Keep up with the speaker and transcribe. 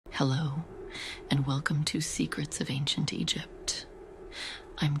Hello, and welcome to Secrets of Ancient Egypt.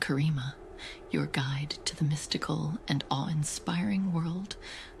 I'm Karima, your guide to the mystical and awe-inspiring world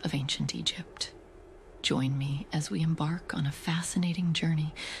of ancient Egypt. Join me as we embark on a fascinating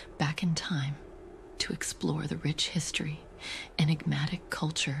journey back in time to explore the rich history, enigmatic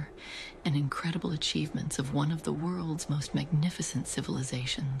culture, and incredible achievements of one of the world's most magnificent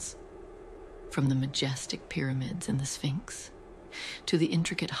civilizations. From the majestic pyramids and the Sphinx, to the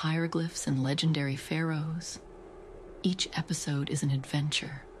intricate hieroglyphs and legendary pharaohs, each episode is an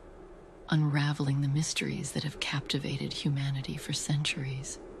adventure, unraveling the mysteries that have captivated humanity for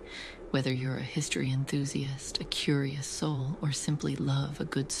centuries. Whether you're a history enthusiast, a curious soul, or simply love a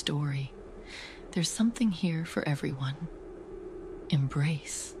good story, there's something here for everyone.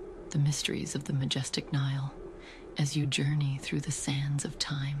 Embrace the mysteries of the majestic Nile as you journey through the sands of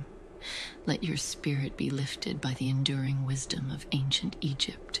time. Let your spirit be lifted by the enduring wisdom of ancient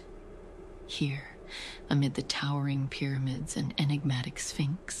Egypt. Here, amid the towering pyramids and enigmatic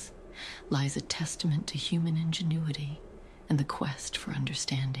Sphinx, lies a testament to human ingenuity and the quest for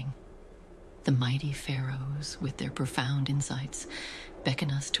understanding. The mighty pharaohs, with their profound insights, beckon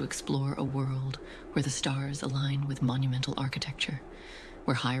us to explore a world where the stars align with monumental architecture,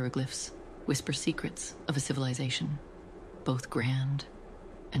 where hieroglyphs whisper secrets of a civilization, both grand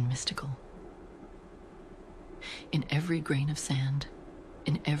and mystical. In every grain of sand,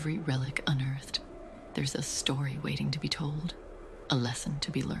 in every relic unearthed, there's a story waiting to be told, a lesson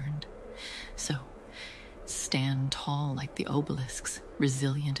to be learned. So, stand tall like the obelisks,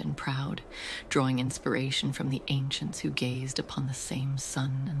 resilient and proud, drawing inspiration from the ancients who gazed upon the same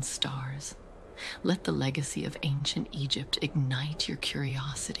sun and stars. Let the legacy of ancient Egypt ignite your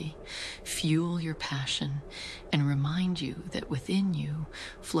curiosity, fuel your passion, and remind you that within you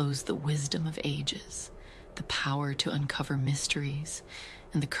flows the wisdom of ages, the power to uncover mysteries,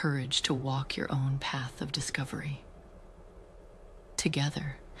 and the courage to walk your own path of discovery.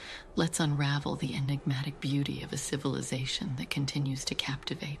 Together, let's unravel the enigmatic beauty of a civilization that continues to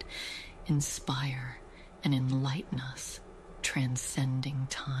captivate, inspire, and enlighten us, transcending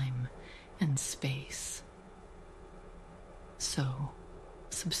time and space. So,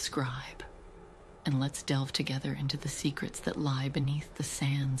 subscribe, and let's delve together into the secrets that lie beneath the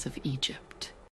sands of Egypt.